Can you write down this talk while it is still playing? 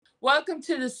Welcome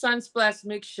to the Sunsplash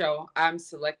Mix Show. I'm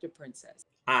Selector Princess.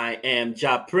 I am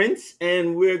Ja Prince,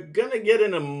 and we're gonna get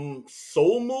in a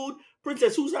soul mood.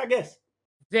 Princess, who's our guest?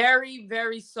 Very,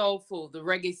 very soulful, the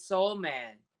Reggae Soul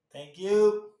Man. Thank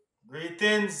you.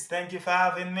 Greetings. Thank you for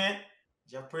having me.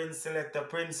 Ja Prince Selector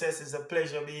Princess, it's a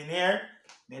pleasure being here.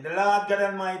 May the Lord God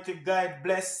Almighty guide,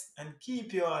 bless, and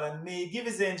keep you all, and may He give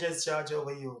His angels charge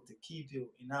over you to keep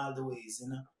you in all the ways,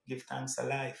 Give thanks for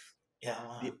life. Yeah,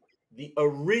 man. The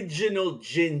original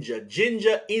Ginjah.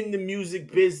 Ginjah in the music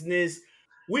business.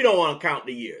 We don't want to count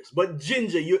the years, but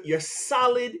Ginjah, you're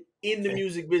solid in the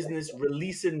music business,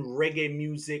 releasing reggae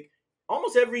music.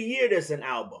 Almost every year there's an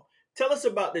album. Tell us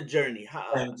about the journey.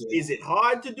 Thank you. Is it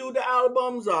hard to do the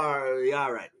albums, or are you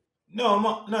all right?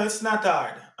 No, it's not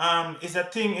hard. It's a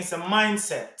thing. It's a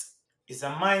mindset. It's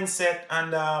a mindset,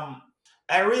 and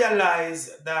I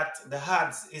realized that the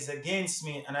odds is against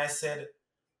me, and I said,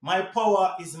 my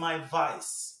power is my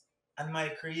voice and my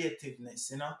creativeness.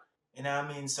 You know what I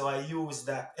mean. So I use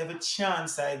that every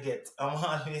chance I get. I'm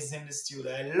always in the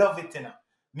studio. I love it.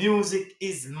 Music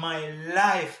is my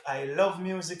life. I love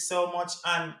music so much,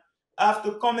 and I have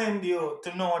to commend you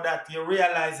to know that you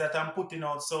realize that I'm putting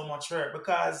out so much work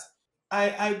because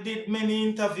I did many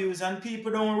interviews and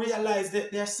people don't realize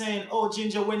that they're saying, oh,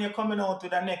 Ginjah, when you're coming out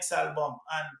with the next album.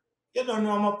 And you don't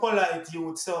know I'm a polite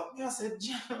youth. So I said,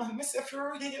 I said,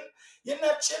 for real? You're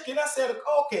not checking? I said,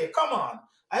 okay, come on.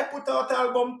 I put out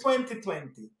album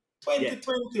 2020,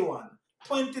 2021,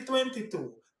 2022,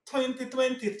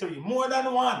 2023, more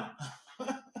than one.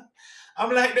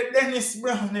 I'm like the Dennis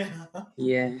Brown.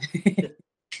 Yeah.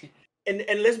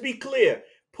 And let's be clear,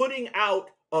 putting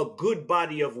out a good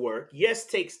body of work, yes,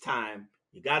 takes time.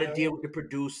 You got to deal with the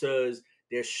producers.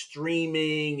 There's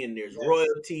streaming and there's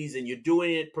royalties, and you're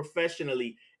doing it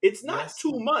professionally. It's not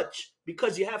too much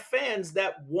because you have fans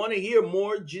that want to hear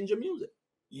more Ginjah music.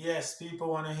 Yes, people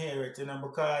want to hear it,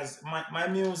 because my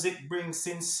music brings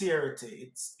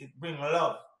sincerity. It brings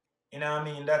love. You know what I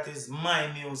mean? That is my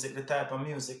music, the type of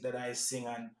music that I sing,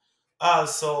 and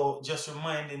also just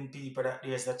reminding people that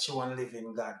there's a true and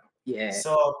living God. Yeah.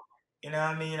 So, you know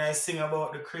what I mean? I sing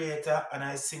about the creator and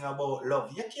I sing about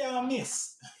love. You can't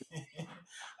miss.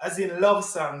 As in love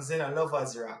songs,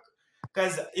 lovers rock.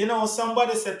 Because,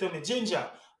 somebody said to me, Ginjah,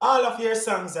 all of your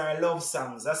songs are love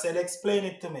songs. I said, explain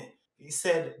it to me. He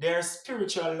said, they're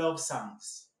spiritual love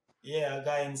songs. Yeah, a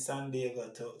guy in San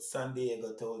Diego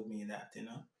told me that,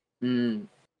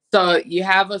 So you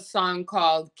have a song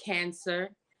called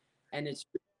Cancer, and it's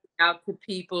out to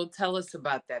people. Tell us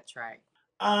about that track.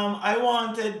 I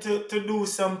wanted to do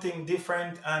something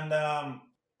different, and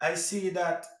I see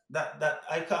that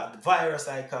I call it virus.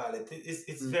 I call it.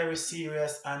 It's very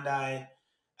serious, and I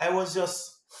was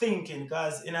just thinking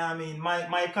because I mean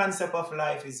my concept of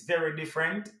life is very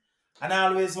different, and I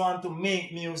always want to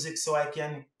make music so I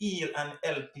can heal and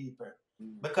help people.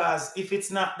 Because if it's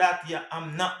not that, yeah,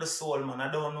 I'm not the soul man.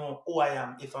 I don't know who I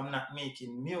am if I'm not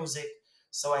making music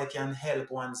so I can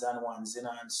help ones and ones,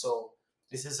 and so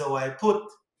this is how I put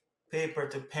paper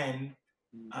to pen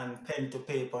and pen to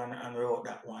paper and wrote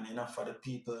that one, for the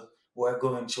people who are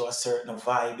going through a certain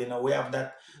vibe. We have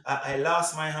that. I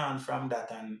lost my hand from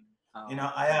that, and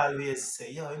I always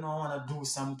say, I want to do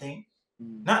something,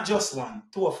 not just one,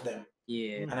 two of them.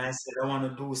 Yeah. And I said, I want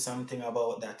to do something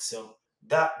about that. So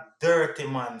that dirty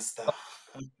man stuff.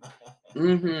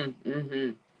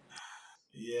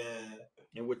 Yeah.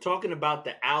 And we're talking about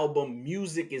the album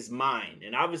Music Is Mine.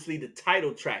 And obviously the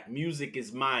title track, Music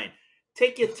Is Mine.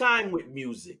 Take your time with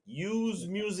music. Use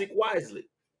music wisely.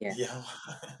 Yeah.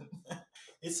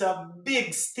 It's a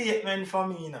big statement for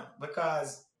me,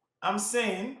 because I'm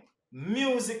saying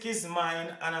music is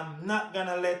mine and I'm not going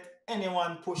to let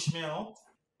anyone push me out.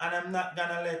 And I'm not going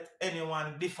to let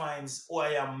anyone define who I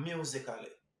am musically.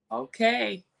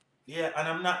 Okay. Yeah, and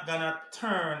I'm not going to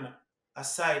turn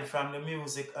aside from the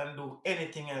music and do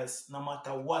anything else, no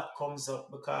matter what comes up,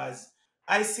 because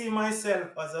I see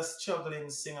myself as a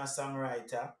struggling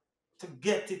singer-songwriter to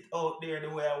get it out there the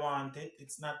way I want it.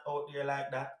 It's not out there like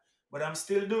that, but I'm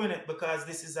still doing it because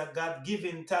this is a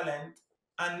God-given talent,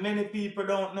 and many people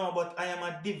don't know, but I am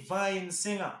a divine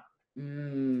singer.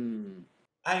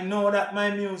 I know that my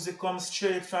music comes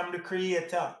straight from the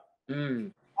Creator.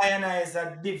 I and I is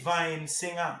a divine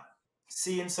singer.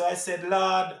 See, so I said,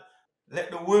 Lord, let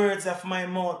the words of my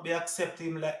mouth be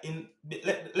acceptable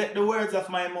let the words of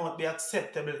my mouth be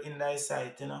acceptable in thy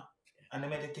sight, and the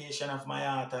meditation of my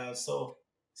heart also.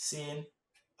 Seeing,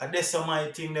 that's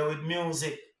my thing there with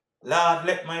music. Lord,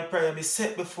 let my prayer be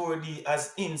set before thee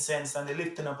as incense and the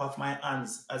lifting up of my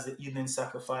hands as the evening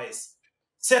sacrifice.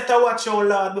 Set a watch, O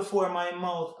Lord, before my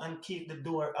mouth and keep the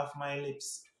door of my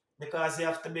lips. because you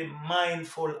have to be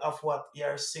mindful of what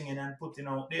you're singing and putting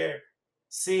out there.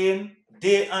 Saying,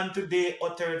 day unto day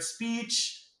uttered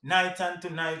speech, night unto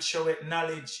night showeth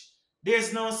knowledge.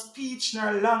 There's no speech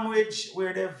nor language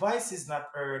where their voice is not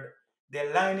heard.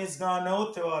 Their line is gone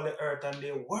out through all the earth, and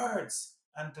their words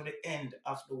unto the end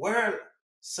of the world.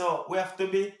 So we have to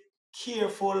be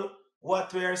careful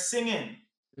what we are singing.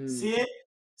 See?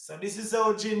 So this is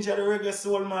how Ginjah the Reggae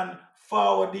Soul Man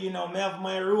forward, you know. Me have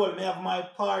my role, me have my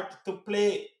part to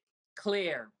play.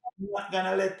 Clear. I'm not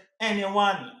gonna let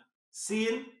anyone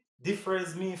see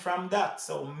differs me from that.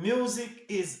 So music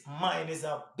is mine is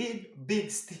a big, big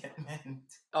statement.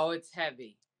 Oh, it's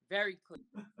heavy. Very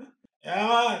clear. Yeah,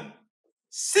 man.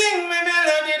 Sing me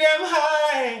melody them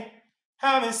high,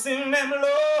 have me sing them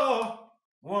low.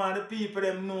 Want the people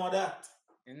them know that.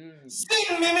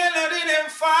 Sing me melody them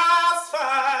fast,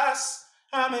 fast.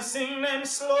 And me sing them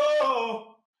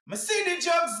slow. Me see the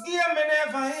drugs game me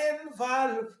never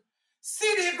involve.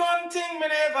 See the gun thing me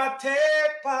never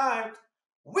take part.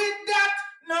 With that,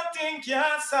 nothing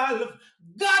can solve.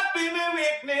 God be me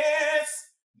weakness.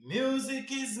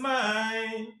 Music is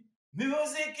mine.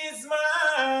 Music is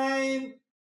mine.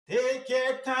 Take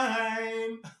your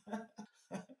time.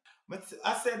 But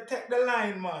I said, take the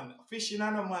line, man. Fishing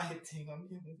on my thing.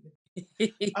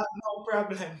 No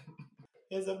problem.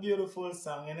 It's a beautiful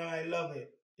song, you know. I love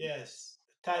it. Yes.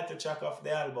 Title track of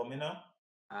the album, you know.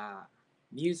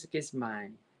 Music is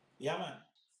mine. Yeah, man.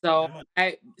 So, Yeah,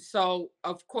 man. so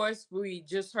of course, we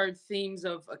just heard themes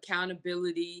of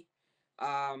accountability,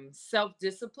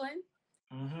 self-discipline,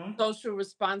 social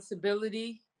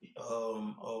responsibility.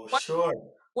 Oh, What sure.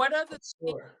 what other things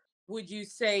Sure. would you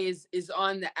say is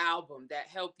on the album that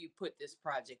helped you put this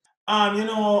project? You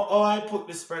know how I put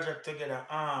this project together.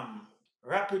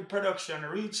 Rapid Production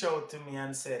reached out to me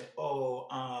and said, "Oh,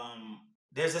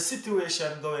 there's a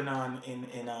situation going on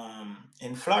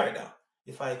in Florida.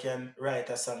 If I can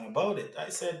write a song about it." I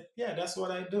said, "Yeah, that's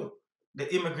what I do."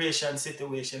 The immigration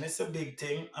situation, it's a big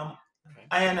thing. I'm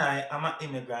an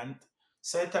immigrant,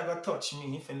 so it got touch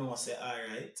me if you know say, all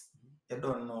right, you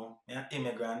don't know, I'm an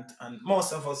immigrant, and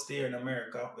most of us here in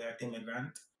America, we are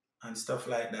immigrant and stuff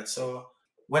like that. So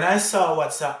when I saw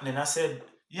what's happening, I said,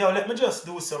 yo, let me just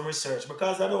do some research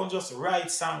because I don't just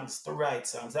write songs to write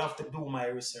songs. I have to do my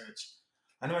research.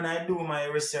 And when I do my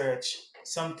research,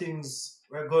 some things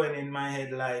were going in my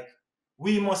head like,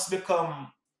 we must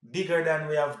become bigger than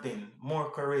we have been, more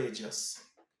courageous,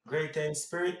 greater in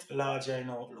spirit, larger in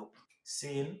outlook.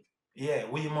 Seeing, yeah,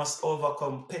 we must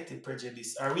overcome petty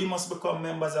prejudice, or we must become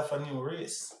members of a new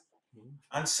race.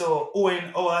 And so,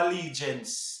 owing our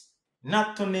allegiance,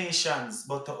 not to nations,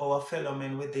 but to our fellow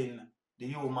men within the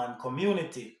human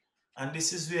community. And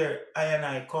this is where I and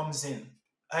I comes in.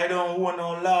 I don't want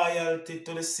no loyalty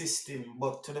to the system,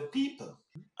 but to the people.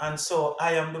 And so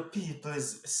I am the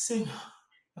people's singer.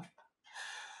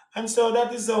 And so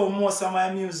that is how most of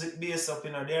my music based up,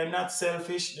 you know. They're not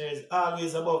selfish. There's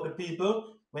always about the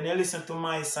people. When you listen to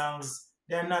my songs,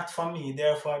 they're not for me,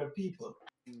 they're for the people.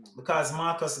 Because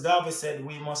Marcus Garvey said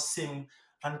we must sing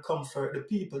and comfort the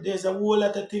people. There's a whole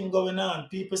lot of thing going on.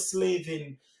 People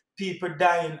slaving, people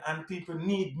dying, and people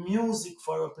need music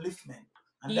for upliftment.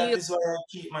 And that Heal. is why I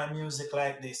keep my music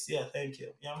like this. Yeah, thank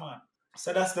you. Yeah, man.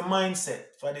 So that's the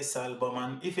mindset for this album.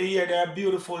 And if you hear there are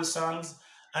beautiful songs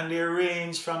and they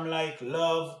range from like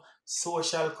love,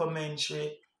 social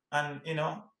commentary, and you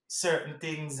know, certain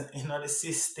things, you know, the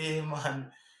system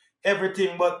and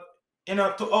everything. But you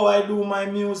know, to how I do my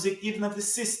music, even if the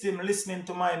system listening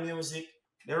to my music,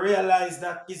 they realize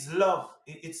that it's love.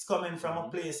 It's coming from a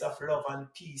place of love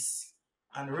and peace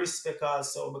and respect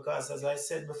also. Because as I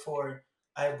said before,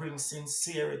 I bring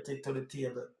sincerity to the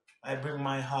table. I bring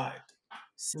my heart.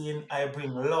 Seeing I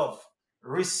bring love,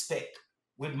 respect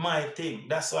with my thing.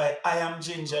 That's why I am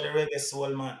Ginjah the Reggae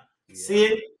Soul Man. See?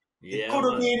 It Yeah,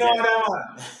 couldn't man. be no other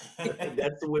one.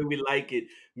 That's the way we like it.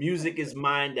 Music is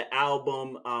mine. The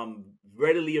album,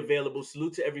 readily available.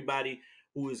 Salute to everybody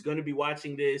who is going to be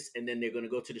watching this, and then they're going to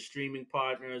go to the streaming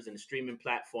partners and the streaming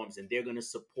platforms, and they're going to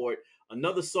support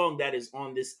another song that is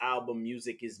on this album.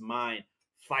 Music is mine.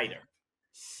 Fighter.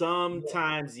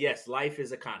 Sometimes, yes, life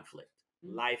is a conflict.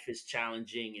 Life is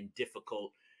challenging and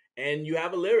difficult, and you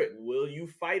have a lyric: "Will you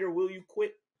fight or will you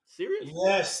quit?" Seriously.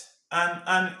 Yes,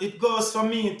 and it goes for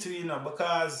me too, you know,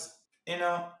 because you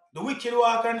know the wicked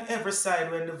walk on every side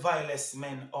when the vilest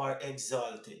men are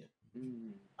exalted,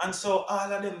 and so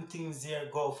all of them things there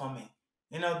go for me.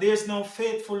 You know, there's no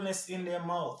faithfulness in their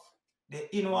mouth.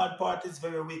 The inward part is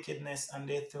very wickedness, and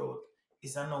their throat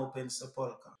is an open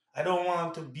sepulchre. I don't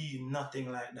want to be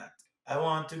nothing like that. I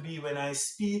want to be when I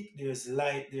speak, there's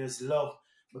light, there's love.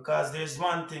 Because there's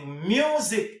one thing,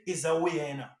 music is a way,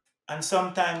 you know, and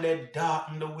sometimes they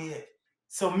darken the way.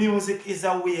 So music is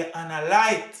a way and a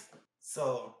light.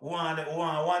 So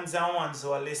ones and ones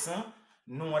who are listen,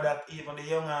 know that even the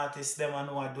young artists, them and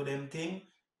know how do them thing.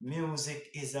 Music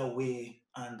is a way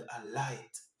and a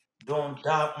light. Don't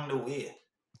darken the way.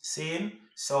 See?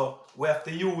 So we have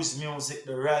to use music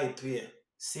the right way.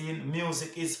 See,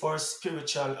 music is for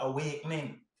spiritual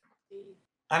awakening.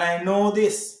 And I know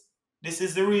this. This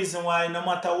is the reason why no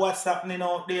matter what's happening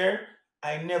out there,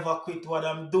 I never quit what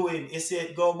I'm doing. You see,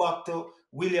 it go back to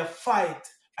will you fight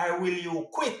or will you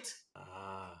quit?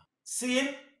 Ah.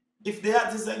 See, if the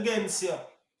heart is against you,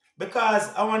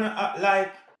 because I wanna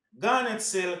like Garnet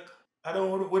Silk. I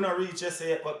don't we not reach just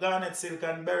yet, but Garnet Silk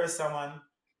and Berry Saman,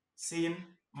 see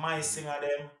my singer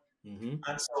them. Mm-hmm.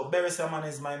 And so Berry Saman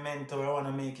is my mentor. I want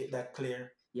to make it that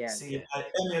clear. Yes. See, Yeah. I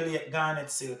emulate Garnet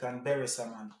Silk and Berry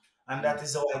Saman, and that Mm.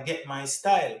 is how I get my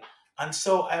style. And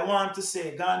so I want to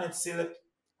say, Garnet Silk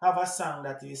have a song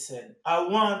that he said, I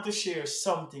want to share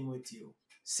something with you.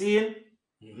 See,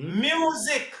 Mm-hmm.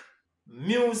 music,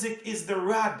 music is the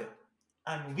rod,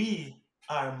 and we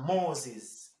are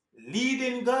Moses,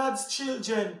 leading God's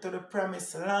children to the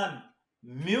promised land.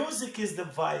 Music is the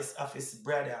voice of his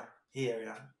brother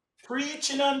Aaron,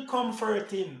 preaching and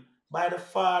comforting by the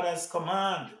Father's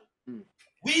command. Mm.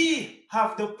 We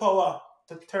have the power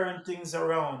to turn things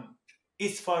around.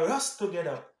 It's for us to get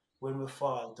up when we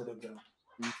fall to the ground.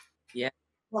 Mm. Yeah.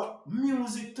 But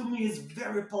music to me is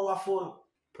very powerful.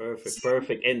 Perfect, See,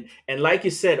 perfect. And like you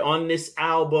said, on this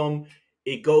album,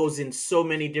 it goes in so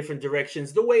many different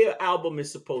directions, the way an album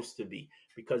is supposed to be.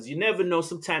 Because you never know.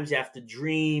 Sometimes you have to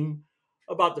dream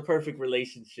about the perfect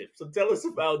relationship. So tell us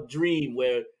about Dream,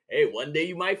 where hey, one day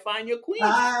you might find your queen.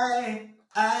 I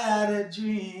had a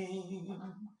dream.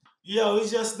 Yo,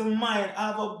 it's just the mind. I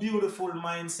have a beautiful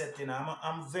mindset, you know.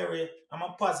 I'm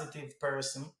a positive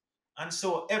person. And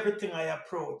so everything I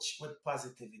approach with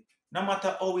positivity, no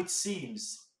matter how it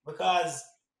seems. Because,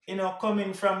 you know,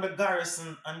 coming from the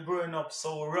garrison and growing up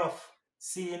so rough,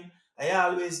 seeing, I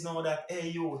always know that, hey,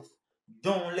 youth,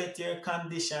 don't let your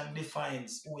condition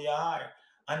defines who you are.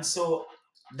 And so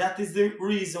that is the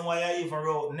reason why I even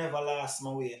wrote Never Lost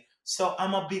My Way. So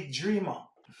I'm a big dreamer.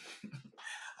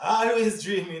 Always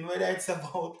dreaming, whether it's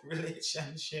about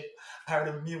relationship or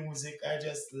the music or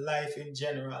just life in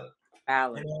general. You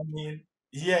Balance. know what I mean?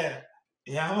 Yeah.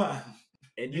 Yeah, man.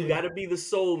 And you Yeah. got to be the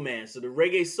soul man. So the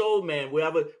Reggae Soul Man, we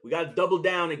got to double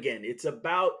down again. It's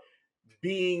about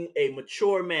being a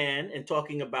mature man and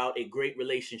talking about a great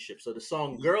relationship. So the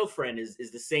song Girlfriend is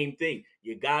the same thing.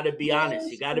 You got to be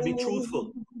honest. You got to be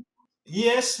truthful.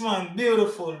 Yes, man.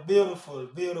 Beautiful, beautiful,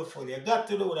 beautiful. You got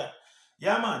to do that.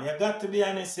 Yeah, man. You got to be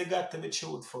honest. You got to be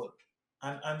truthful.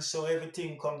 And so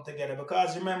everything come together.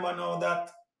 Because remember now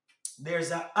that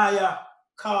there's a higher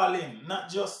calling, not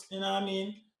just, you know what I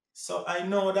mean? So I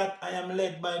know that I am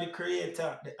led by the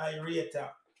creator, the irrator.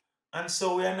 And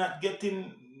so we are not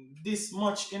getting this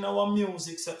much in our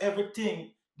music. So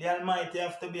everything, the Almighty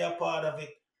have to be a part of it,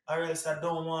 or else I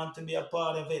don't want to be a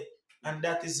part of it. And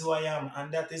that is who I am.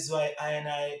 And that is why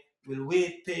I will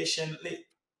wait patiently.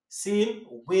 See,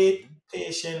 wait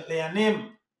patiently on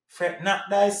him. Fret not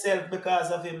thyself because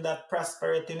of him that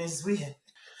prospereth in his way.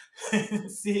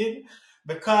 See,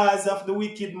 because of the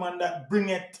wicked man that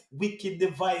bringeth wicked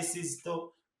devices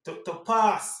to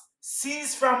pass.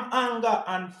 Cease from anger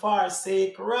and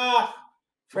forsake wrath.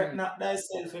 Fret Mm. not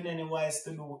thyself in any wise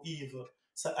to do evil.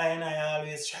 So I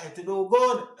always try to do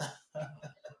good.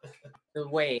 The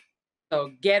way.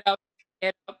 So get up,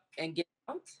 and get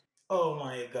out. Oh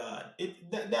my God.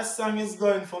 That song is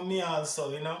going for me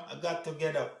also, you know. I got to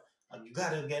get up. I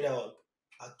gotta get out.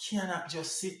 I cannot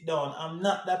just sit down. I'm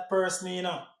not that person, you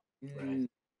know. Right. Mm.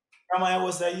 From I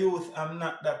was a youth, I'm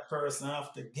not that person. I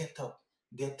have to get up,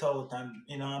 get out, and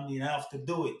you know what I mean? I have to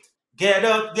do it. Get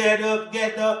up, get up,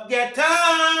 get up, get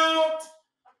out.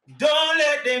 Don't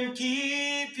let them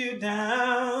keep you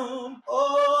down.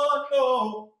 Oh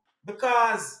no.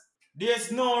 Because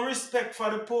there's no respect for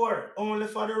the poor, only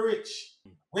for the rich.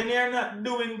 When you're not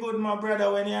doing good, my brother,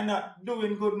 when you're not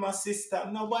doing good, my sister,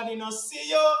 nobody no see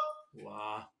you.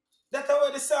 Wow. That's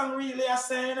what the song really is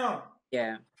saying now.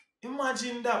 Yeah.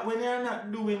 Imagine that when you're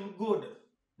not doing good,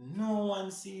 no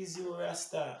one sees you,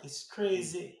 Rasta. It's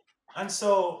crazy. And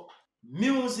so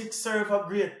music serve a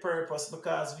great purpose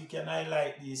because we can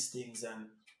highlight these things and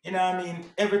you know what I mean,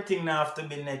 everything now have to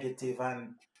be negative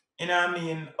and you know what I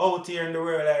mean, out here in the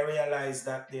world I realize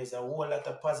that there's a whole lot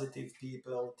of positive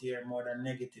people out here more than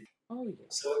negative. Oh yeah.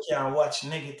 So we can watch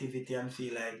negativity and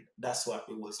feel like that's what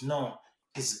it was. No,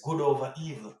 it's good over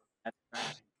evil. That's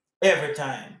right. Every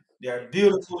time. There are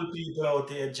beautiful people out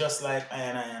there just like I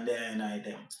and they and I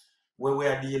them. Where we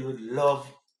are dealing with love,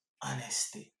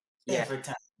 honesty. Yeah. Every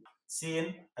time.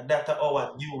 Seeing that's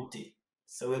our duty.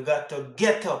 So we got to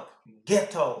get up,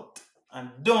 get out,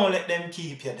 and don't let them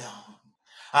keep you down.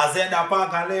 I said that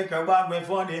park and lake back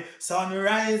before the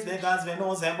sunrise because we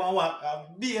know say about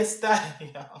what be a style.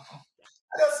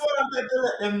 I just want to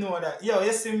let them know that, yo,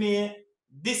 you see me,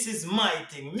 this is my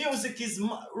thing. Music is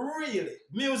really,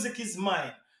 music is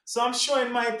mine. So I'm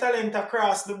showing my talent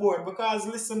across the board because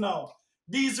listen now,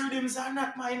 these rhythms are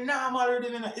not my normal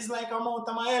rhythm. It's like I'm out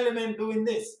of my element doing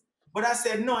this. But I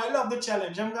said, no, I love the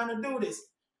challenge. I'm going to do this.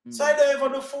 So I don't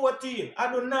even do 14.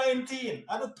 I do 19.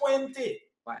 I do 20.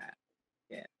 Wow.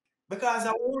 Yeah. Because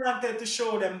I wanted to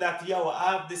show them that, yo,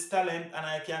 I have this talent and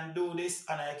I can do this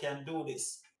and I can do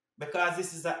this. Because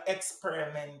this is an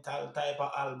experimental type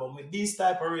of album with these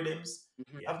type of rhythms.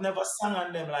 I've never sung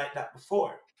on them like that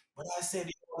before. But I said,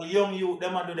 the young youth,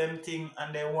 them do them thing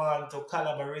and they want to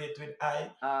collaborate with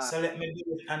I. So let me do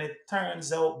it. And it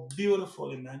turns out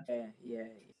beautifully, man.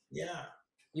 Yeah.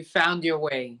 You found your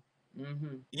way.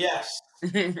 Yes.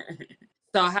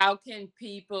 So how can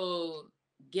people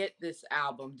get this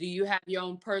album? Do you have your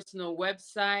own personal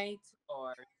website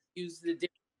or use the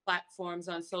different platforms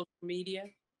on social media?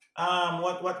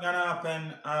 What gonna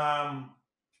happen?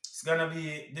 It's gonna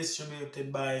be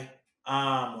distributed by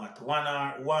what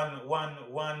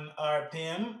 1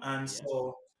 RPM, and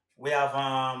so we have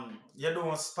you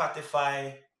know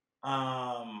Spotify,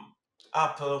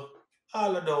 Apple,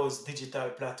 all of those digital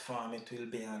platform. It will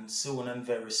be on soon and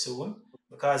very soon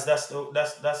because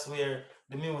that's where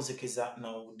the music is at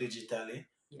now digitally.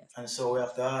 And so we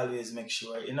have to always make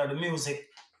sure, the music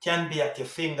can be at your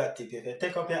fingertip. If you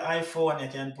take up your iPhone, you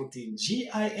can put in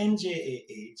Ginjah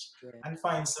and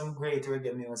find some great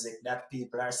reggae music that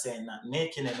people are saying not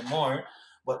making anymore.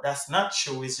 But that's not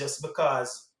true. It's just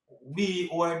because we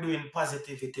who are doing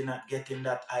positivity not getting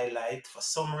that highlight for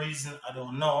some reason. I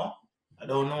don't know. I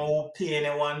don't know who pay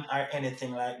anyone or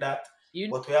anything like that.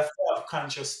 But we have to have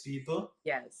conscious people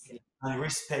and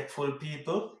respectful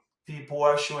people who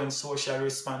are showing social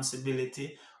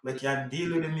responsibility. We can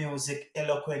deal with the music,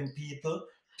 eloquent people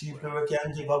who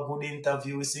can give a good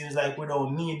interview. It seems like we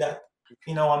don't need that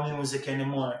in our music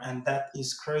anymore, and that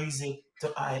is crazy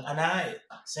to I.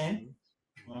 See?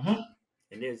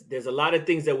 And there's a lot of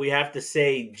things that we have to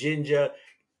say, Ginjah.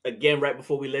 Again, right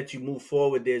before we let you move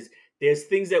forward, there's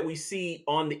things that we see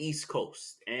on the East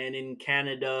Coast and in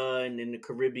Canada and in the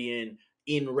Caribbean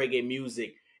in reggae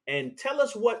music. And tell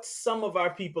us what some of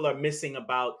our people are missing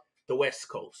about the West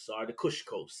Coast or the Kush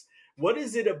Coast. What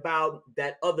is it about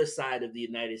that other side of the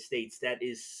United States that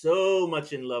is so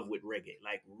much in love with reggae?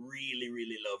 Like really,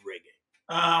 really love reggae.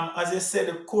 As I said,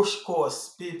 the Kush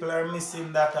Coast, people are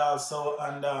missing that also.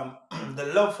 And the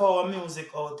love for our music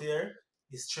out here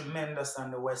is tremendous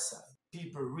on the West side.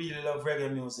 People really love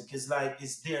reggae music. It's like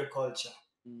it's their culture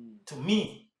to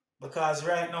me. Because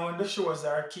right now when the shows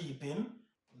are keeping,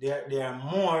 there are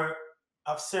more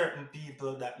of certain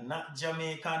people that not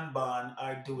Jamaican born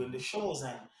are doing the shows,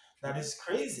 and that is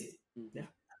crazy. Yeah.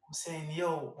 I'm saying,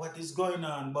 yo, what is going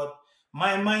on? But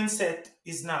my mindset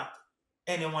is not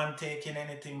anyone taking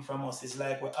anything from us. It's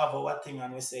like we have our thing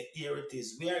and we say, here it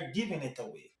is. We are giving it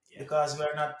away because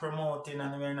we're not promoting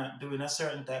and we're not doing a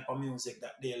certain type of music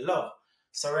that they love.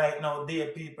 So right now, their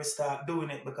people start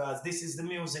doing it because this is the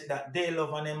music that they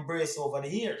love and embrace over the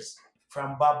years.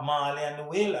 From Bob Marley and the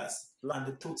Wailers and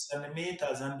the Toots and the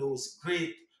Meters and those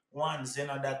great ones,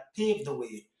 that paved the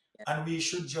way. And we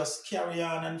should just carry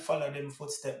on and follow them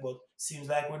footsteps. But seems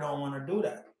like we don't want to do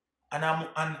that. And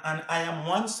I am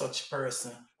one such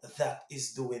person that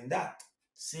is doing that.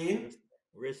 See?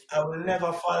 Respect. I will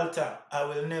never falter. I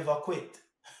will never quit.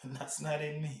 That's not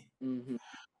in me.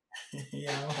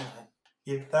 Yeah,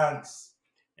 give thanks.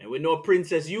 And we know,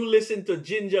 Princess, you listen to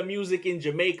Ginjah music in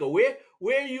Jamaica.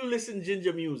 Where you listen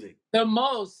Ginjah music? The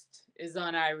most is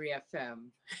on Irie FM.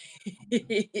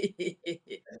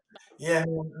 Yeah,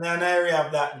 man, I really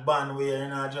have that band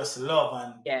where I just love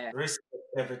and respect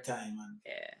every time. And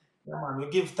man, we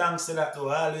give thanks to that too.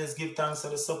 I always give thanks to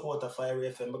the support of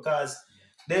Irie FM because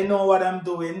they know what I'm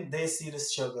doing. They see the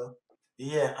struggle.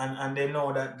 Yeah, and they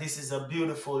know that this is a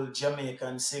beautiful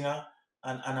Jamaican singer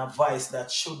and a voice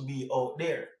that should be out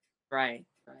there. Right.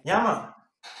 Yeah, man.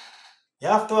 You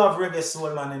have to have Reggae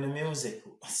Soul Man in the music.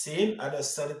 See, I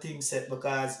just saw the thing set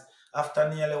because after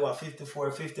nearly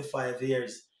 54, 55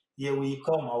 years, here we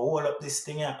come, I hold up this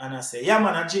thing here and I say, yeah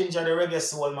man, I Ginjah the Reggae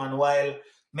Soul Man while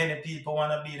many people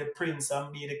want to be the prince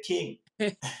and be the king.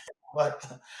 But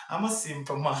I'm a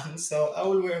simple man, so I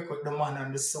will work with the man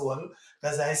and the soul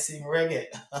because I sing reggae.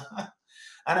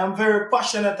 And I'm very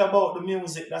passionate about the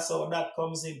music. That's how that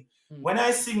comes in. When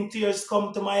I sing, tears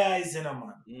come to my eyes,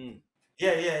 man.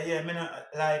 Yeah. I mean,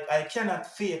 like, I cannot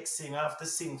fake sing. I have to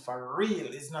sing for real.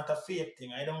 It's not a fake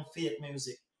thing. I don't fake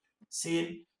music.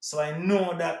 See? So I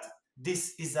know that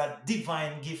this is a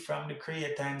divine gift from the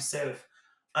Creator himself.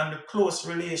 And the close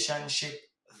relationship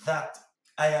that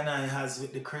I and I has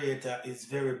with the Creator is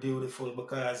very beautiful,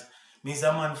 because me as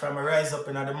a man from a rise up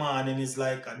in the morning is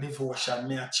like a devotion.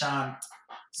 Me a chant.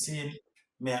 See?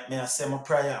 Me I say my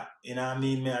prayer. You know what I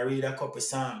mean? Me I read a couple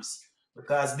psalms.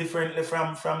 Because differently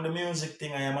from the music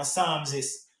thing, I am a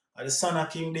psalmist, or the son of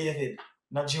King David,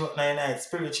 not joke night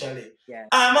spiritually. Yeah.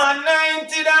 I'm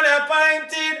anointed and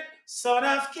appointed, son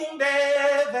of King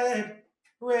David,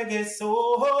 reggae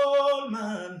soul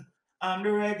man. I'm the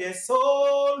reggae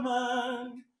soul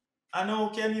man. And how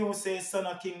can you say son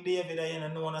of King David and you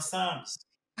don't know the psalms?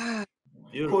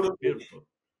 Beautiful, beautiful.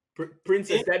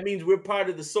 Princess, that means we're part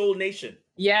of the Soul Nation.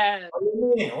 Yeah.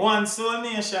 One Soul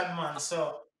Nation, man.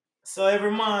 So every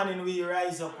morning we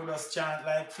rise up with us chant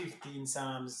like 15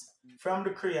 psalms from the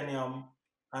cranium,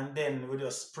 and then we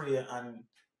just pray and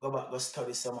go back, go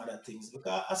study some other things.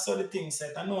 Because I saw the things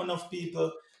that I know enough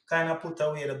people kind of put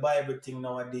away the Bible thing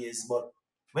nowadays, but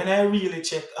when I really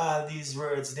check all these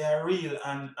words, they are real,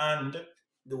 and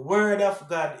the word of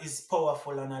God is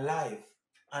powerful and alive.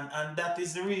 And that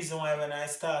is the reason why when I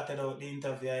started out the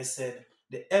interview, I said,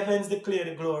 the heavens declare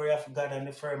the glory of God, and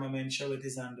the firmament show it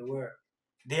is handiwork.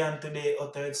 Day and today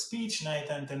uttereth speech, night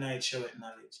and tonight show it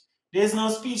knowledge. There is no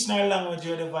speech nor language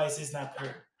where the voice is not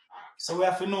heard. So we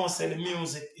have to know, say the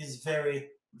music is very,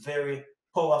 very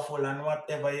powerful, and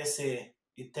whatever you say,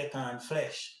 it take on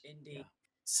flesh. Indeed.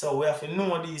 So we have to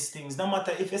know these things. No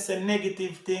matter if you say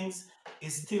negative things,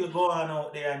 it still go on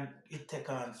out there and it take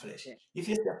on flesh. Yeah. If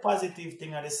you say positive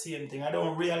thing are the same thing, I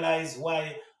don't realize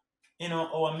why,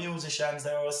 our musicians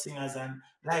or our singers, and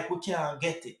like we can't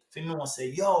get it. If you know, say,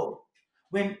 yo,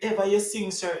 whenever you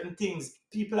sing certain things,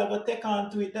 people are gonna take on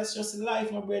to it. That's just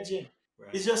life, my brethren.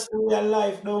 Right. It's just the real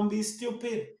life. Don't be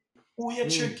stupid. Who you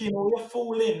tricking? Who you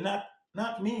fooling? Not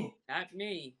me. Not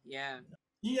me. Yeah.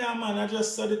 Yeah, man. I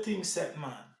just saw the thing set,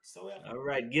 man. So all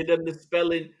right, give them the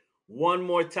spelling one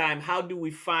more time. How do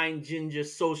we find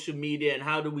Ginjah's social media, and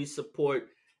how do we support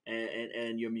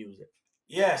and your music?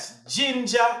 Yes,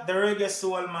 Ginjah, the Reggae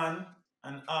Soul Man,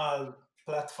 on all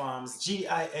platforms.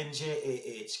 Ginjah.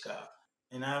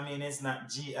 You know what I mean? It's not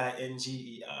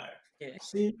Ginger. Yeah.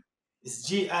 See? It's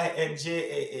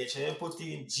Ginjah. You put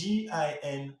in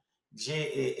Ginjah,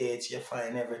 you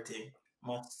find everything.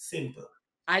 Much simple.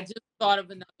 I just thought of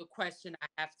another question I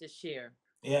have to share.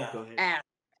 Yeah. Go ahead.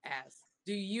 Ask.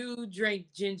 Do you drink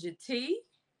ginger tea,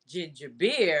 ginger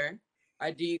beer,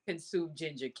 or do you consume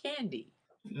ginger candy?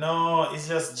 No, it's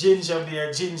just ginger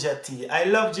beer, ginger tea. I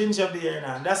love ginger beer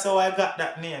now. That's how I got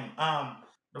that name.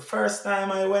 The first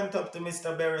time I went up to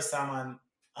Mr. Berry Salmon,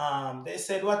 they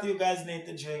said, "What do you guys need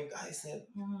to drink?" I said,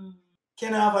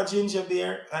 "Can I have a ginger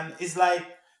beer?" And it's like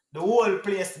the whole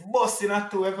place busting at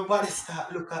two. Everybody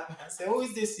start look at me and say, "Who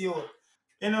is this you?"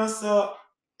 So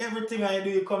everything I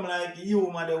do, you come like you,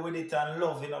 mother, with it and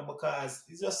love, because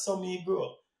it's just so me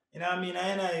grow. You know what I mean?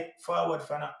 I forward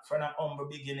from a humble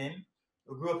beginning.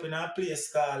 We grew up in a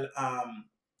place called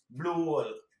Blue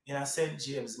Hole in St.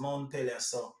 James, Mount Pelias.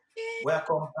 So where I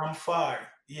come from far.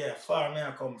 Yeah, far me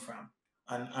I come from.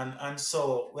 And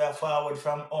so we are forward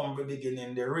from humble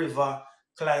beginning, the river,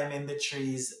 climbing the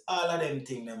trees, all of them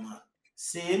things, man.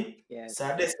 See? Yes. So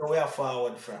that's where we are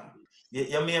forward from.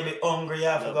 You may be hungry, you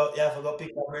have to go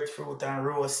pick a breadfruit and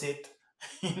roast it.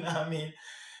 You know what I mean?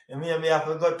 You maybe have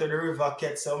to go to the river,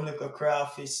 catch some little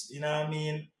crawfish, you know what I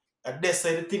mean? And that's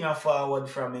the thing I forward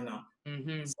from,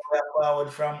 Mm-hmm. So we are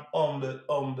forward from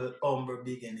humble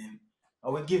beginning.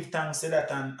 And we give thanks to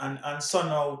that, and so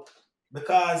now,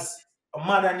 because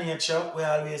Mother Nature, we're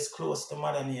always close to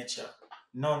Mother Nature,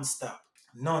 non-stop.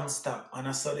 And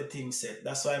I saw the thing said.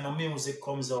 That's why my music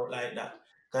comes out like that.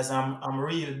 Because I'm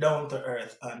real down to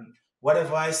earth, and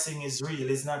whatever I sing is real,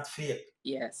 it's not fake.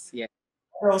 Yes. Yes.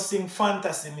 I don't sing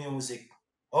fantasy music.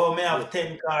 Oh, me have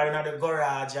 10 cars in the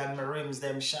garage and my rims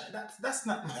them shine. That's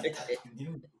not my type of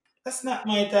music. That's not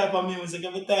my type of music.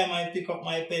 Every time I pick up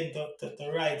my pen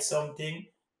to write something,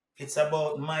 it's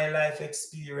about my life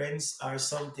experience or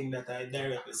something that I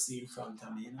directly see in front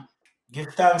of me. Give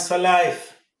thanks for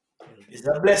life. It's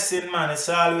a blessing, man. It's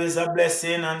always a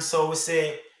blessing. And so we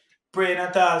say, praying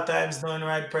at all times, knowing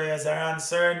right prayers are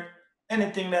answered.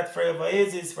 Anything that forever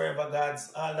is forever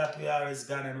God's. All that we are is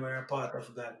God, and we're a part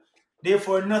of God.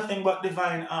 Therefore, nothing but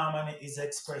divine harmony is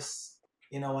expressed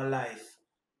in our life.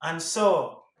 And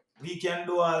so, we can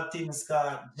do all things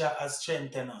God has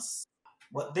strengthened us.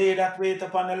 But they that wait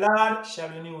upon the Lord shall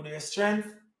renew their strength.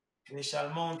 They shall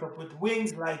mount up with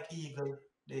wings like eagle.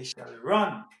 They shall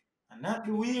run and not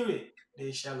be weary.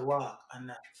 They shall walk and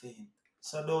not faint.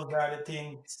 So those are the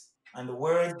things and the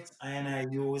words I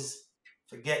use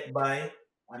to get by.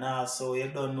 And also, you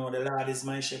don't know the Lord is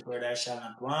my shepherd, I shall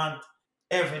not want.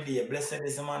 Every day, blessed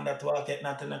is the man that walketh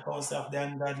not in the counsel of the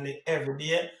ungodly. Every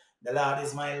day, the Lord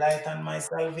is my light and my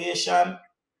salvation.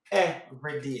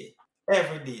 Every day.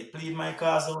 Every day. Plead my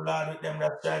cause, O Lord, with them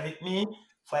that strive with me.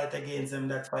 Fight against them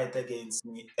that fight against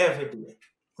me. Every day.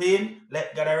 See?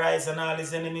 Let God arise and all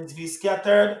his enemies be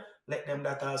scattered. Let them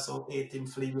that also hate him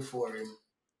flee before him.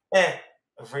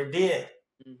 Every day.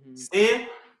 Mm-hmm. See?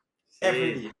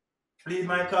 Every See? day. Plead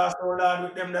my cause, O Lord,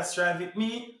 with them that strive with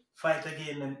me. Fight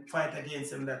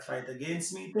against them that fight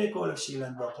against me. Take all of shield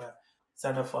and buckler.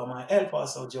 Stand up for my help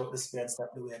also, joke the spirit, stop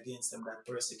the way against them that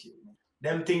persecute me.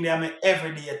 Them thing they are my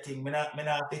everyday thing. Me not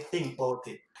have to think about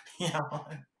it. You know?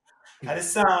 And the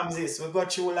Psalms is we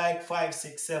got through like 5,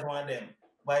 6, 7 of them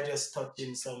by just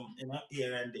touching some,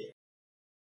 here and there.